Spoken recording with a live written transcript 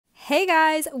Hey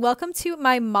guys, welcome to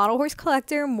my model horse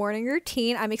collector morning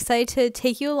routine. I'm excited to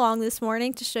take you along this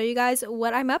morning to show you guys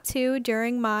what I'm up to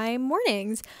during my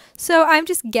mornings. So I'm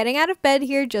just getting out of bed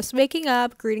here, just waking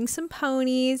up, greeting some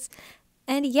ponies,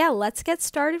 and yeah, let's get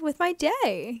started with my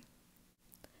day.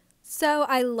 So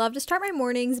I love to start my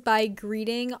mornings by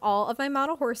greeting all of my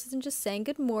model horses and just saying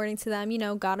good morning to them. You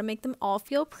know, gotta make them all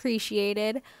feel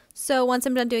appreciated. So once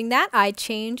I'm done doing that, I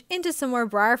change into some more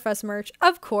Breyer merch,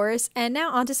 of course, and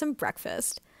now onto some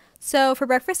breakfast. So for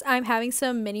breakfast, I'm having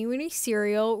some mini rooney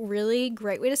cereal. Really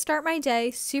great way to start my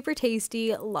day. Super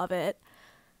tasty. Love it.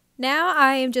 Now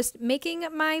I am just making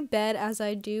my bed as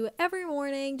I do every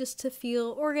morning just to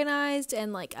feel organized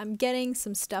and like I'm getting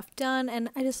some stuff done,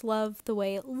 and I just love the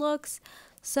way it looks.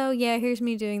 So yeah, here's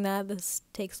me doing that. This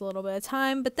takes a little bit of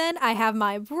time, but then I have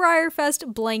my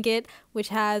Breyerfest blanket, which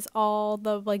has all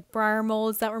the like Breyer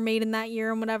molds that were made in that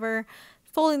year and whatever.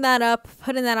 Folding that up,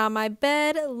 putting that on my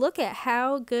bed. Look at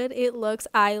how good it looks.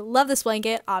 I love this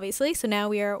blanket, obviously. So now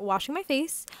we are washing my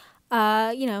face.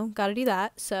 Gotta do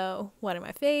that. So wetting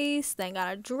my face, then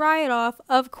gotta dry it off,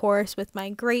 of course, with my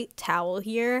great towel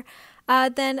here.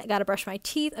 Then gotta brush my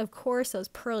teeth, of course, those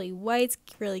pearly whites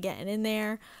really getting in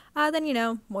there. Then,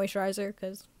 moisturizer,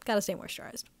 because gotta stay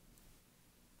moisturized.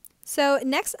 So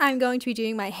next I'm going to be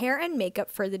doing my hair and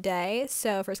makeup for the day.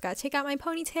 So first gotta take out my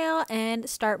ponytail and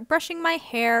start brushing my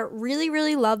hair.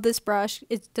 Really love this brush.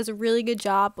 It does a really good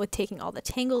job with taking all the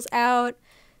tangles out.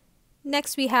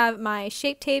 Next we have my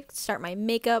Shape Tape to start my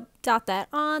makeup, dot that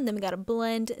on, then we gotta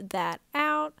blend that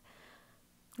out.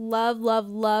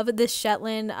 Love this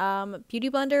Shetland beauty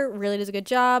blender, really does a good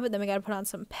job. Then we gotta put on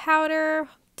some powder,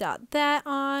 dot that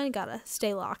on, gotta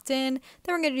stay locked in.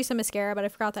 Then we're gonna do some mascara, but I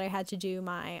forgot that I had to do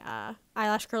my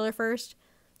eyelash curler first.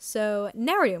 So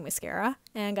now we're doing mascara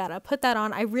and gotta put that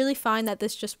on. I really find that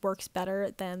this just works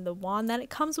better than the wand that it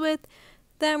comes with.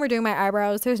 Then we're doing my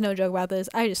eyebrows. There's no joke about this.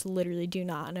 I just literally do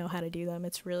not know how to do them.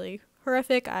 It's really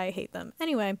horrific. I hate them.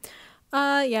 Anyway,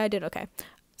 yeah, I did okay.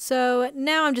 So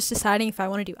now I'm just deciding if I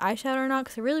want to do eyeshadow or not,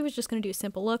 because I really was just going to do a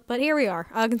simple look. But here we are,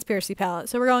 a conspiracy palette.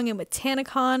 So we're going in with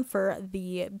Tannicon for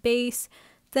the base.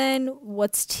 Then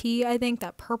What's Tea, I think,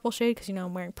 that purple shade, because,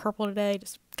 I'm wearing purple today.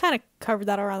 Just kind of covered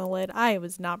that around the lid. I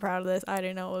was not proud of this. I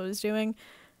didn't know what I was doing.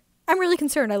 I'm really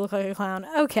concerned I look like a clown.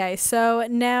 Okay, so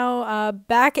now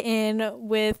back in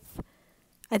with,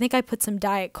 I think I put some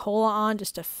Diet Cola on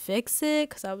just to fix it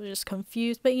because I was just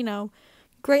confused. But,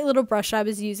 great little brush I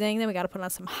was using. Then we got to put on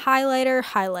some highlighter,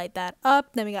 highlight that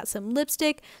up. Then we got some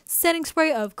lipstick, setting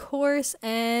spray, of course.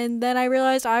 And then I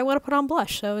realized I want to put on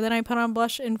blush. So then I put on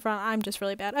blush in front. I'm just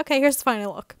really bad. Okay, here's the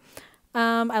final look.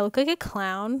 I look like a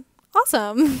clown.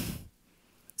 Awesome.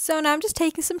 So now I'm just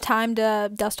taking some time to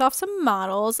dust off some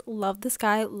models. Love this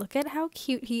guy. Look at how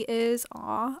cute he is.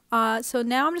 Aw. So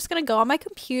now I'm just going to go on my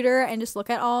computer and just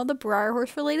look at all the Breyer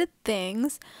horse related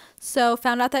things. So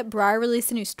found out that Breyer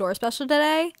released a new store special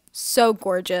today. So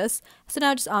gorgeous. So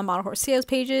now just on model horse sales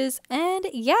pages. And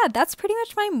yeah, that's pretty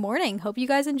much my morning. Hope you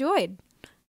guys enjoyed.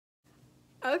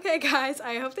 Okay guys,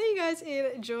 I hope that you guys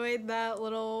enjoyed that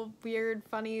little weird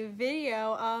funny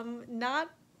video. Not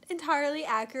entirely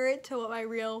accurate to what my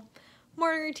real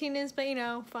morning routine is, but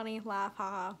funny, laugh,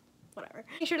 haha, whatever.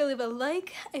 Make sure to leave a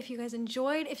like if you guys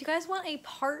enjoyed. If you guys want a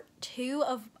part 2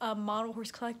 of a model horse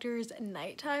collector's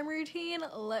nighttime routine,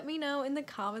 let me know in the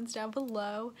comments down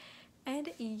below.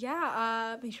 And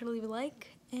yeah, make sure to leave a like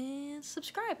and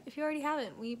subscribe if you already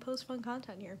haven't. We post fun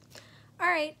content here.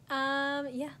 Alright,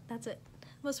 yeah, that's it.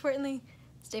 Most importantly,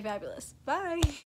 stay fabulous. Bye!